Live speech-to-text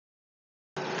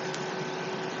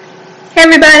Hey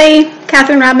everybody,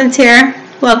 Catherine Robbins here.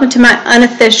 Welcome to my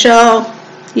unofficial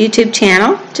YouTube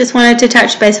channel. Just wanted to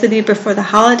touch base with you before the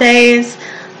holidays.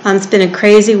 It's been a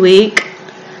crazy week.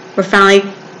 We're finally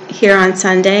here on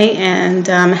Sunday, and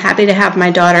I'm happy to have my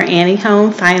daughter Annie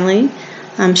home finally.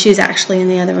 She's actually in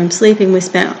the other room sleeping. We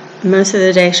spent most of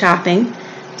the day shopping.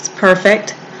 It's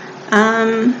perfect.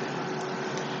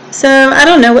 So I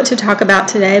don't know what to talk about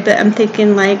today, but I'm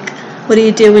thinking, like, what do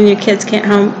you do when your kids can't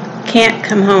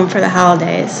come home for the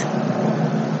holidays?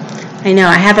 I know,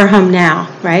 I have her home now,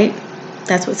 right?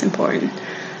 That's what's important.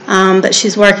 But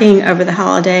she's working over the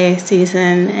holiday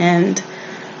season, and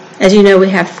as you know, we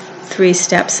have three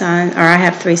stepsons, or I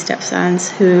have three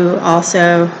stepsons who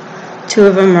also, two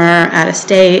of them are out of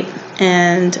state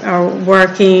and are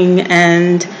working,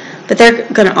 but they're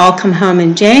going to all come home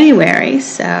in January,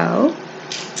 so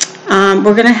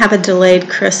we're going to have a delayed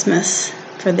Christmas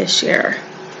for this year,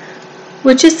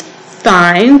 which is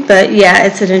fine, but yeah,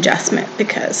 it's an adjustment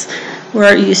because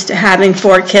we're used to having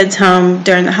 4 kids home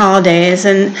during the holidays,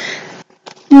 and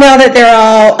now that they're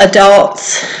all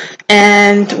adults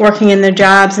and working in their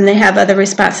jobs and they have other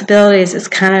responsibilities, it's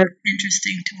kind of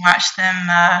interesting to watch them,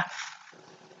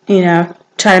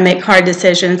 try to make hard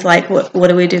decisions like what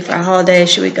do we do for a holiday?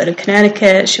 Should we go to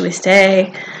Connecticut? Should we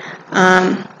stay?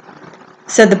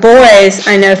 So the boys,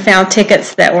 I know, found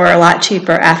tickets that were a lot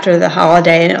cheaper after the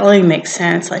holiday, and it only makes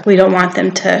sense. Like, we don't want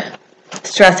them to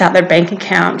stress out their bank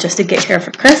account just to get here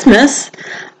for Christmas.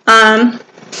 I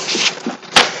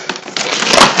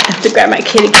have to grab my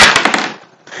kitty.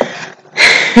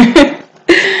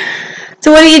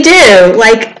 So what do you do?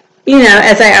 Like,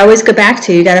 as I always go back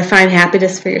to, you got to find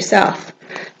happiness for yourself.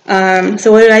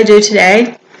 So what did I do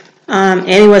today?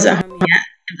 Annie wasn't home yet.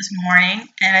 It was morning,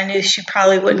 and I knew she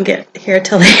probably wouldn't get here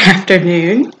till the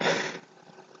afternoon.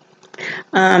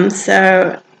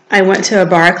 So I went to a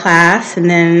bar class and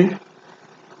then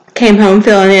came home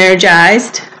feeling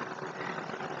energized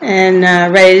and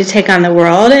ready to take on the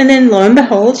world. And then lo and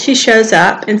behold, she shows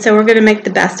up, and so we're going to make the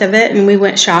best of it. And we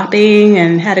went shopping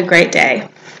and had a great day.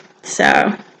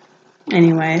 So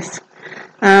anyways,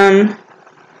 I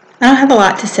don't have a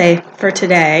lot to say for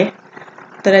today,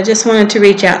 but I just wanted to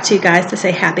reach out to you guys to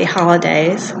say happy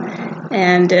holidays.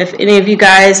 And if any of you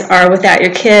guys are without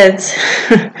your kids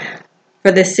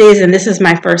for this season, this is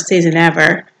my first season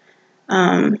ever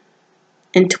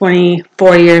in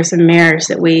 24 years of marriage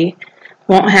that we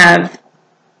have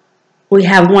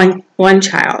one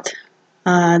child,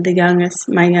 my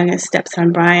youngest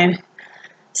stepson, Brian.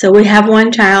 So we have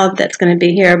one child that's going to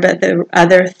be here, but the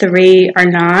other 3 are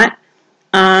not.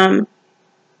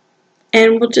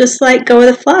 And we'll just go with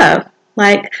the flow.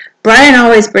 Like, Brian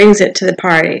always brings it to the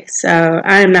party, so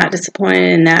I am not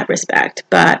disappointed in that respect.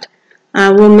 But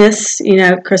we'll miss,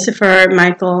 Christopher,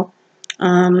 Michael,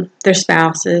 their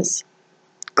spouses,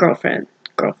 girlfriend,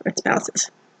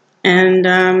 spouses,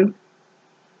 and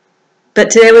but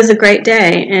today was a great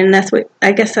day, and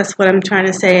I guess that's what I'm trying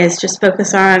to say is just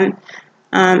focus on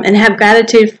and have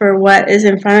gratitude for what is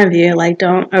in front of you. Like,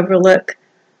 don't overlook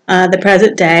the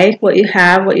present day, what you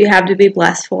have to be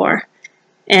blessed for.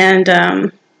 And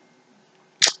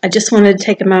I just wanted to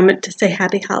take a moment to say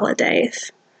happy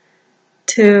holidays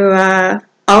to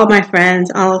all of my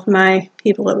friends, all of my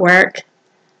people at work.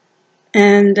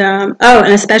 And and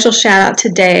a special shout out to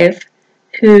Dave,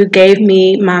 who gave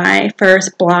me my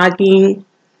first blogging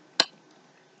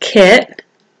kit,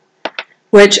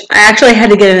 which I actually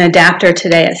had to get an adapter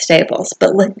today at Staples.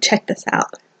 But check this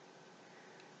out.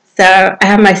 So I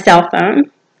have my cell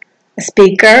phone, a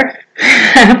speaker,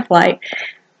 I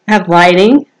have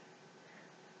lighting.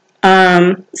 So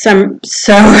I'm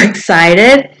so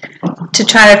excited to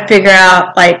try to figure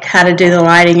out how to do the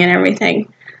lighting and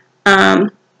everything.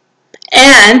 And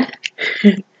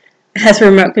it has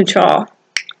remote control,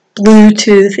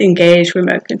 Bluetooth engaged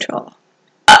remote control.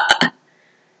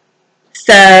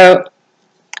 So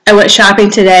I went shopping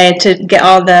today to get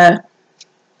all the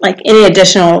any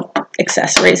additional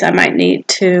accessories I might need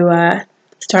to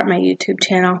start my YouTube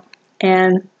channel,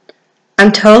 and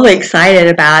I'm totally excited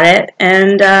about it,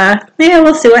 and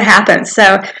we'll see what happens.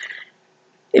 So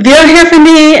if you don't hear from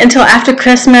me until after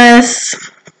Christmas,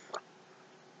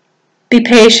 be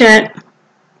patient,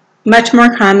 much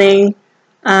more coming.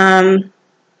 I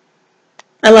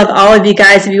love all of you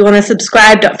guys. If you want to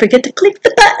subscribe, don't forget to click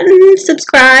the button,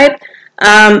 subscribe.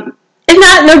 If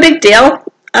not, no big deal.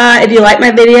 If you like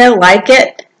my video, like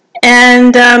it.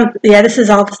 And yeah, this is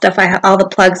all the stuff all the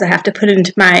plugs I have to put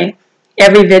into my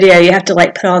every video. You have to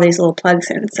put all these little plugs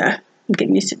in, so I'm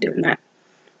getting used to doing that.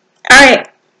 Alright,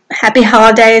 happy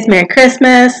holidays, Merry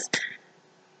Christmas.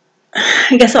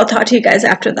 I guess I'll talk to you guys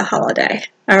after the holiday.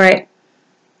 Alright,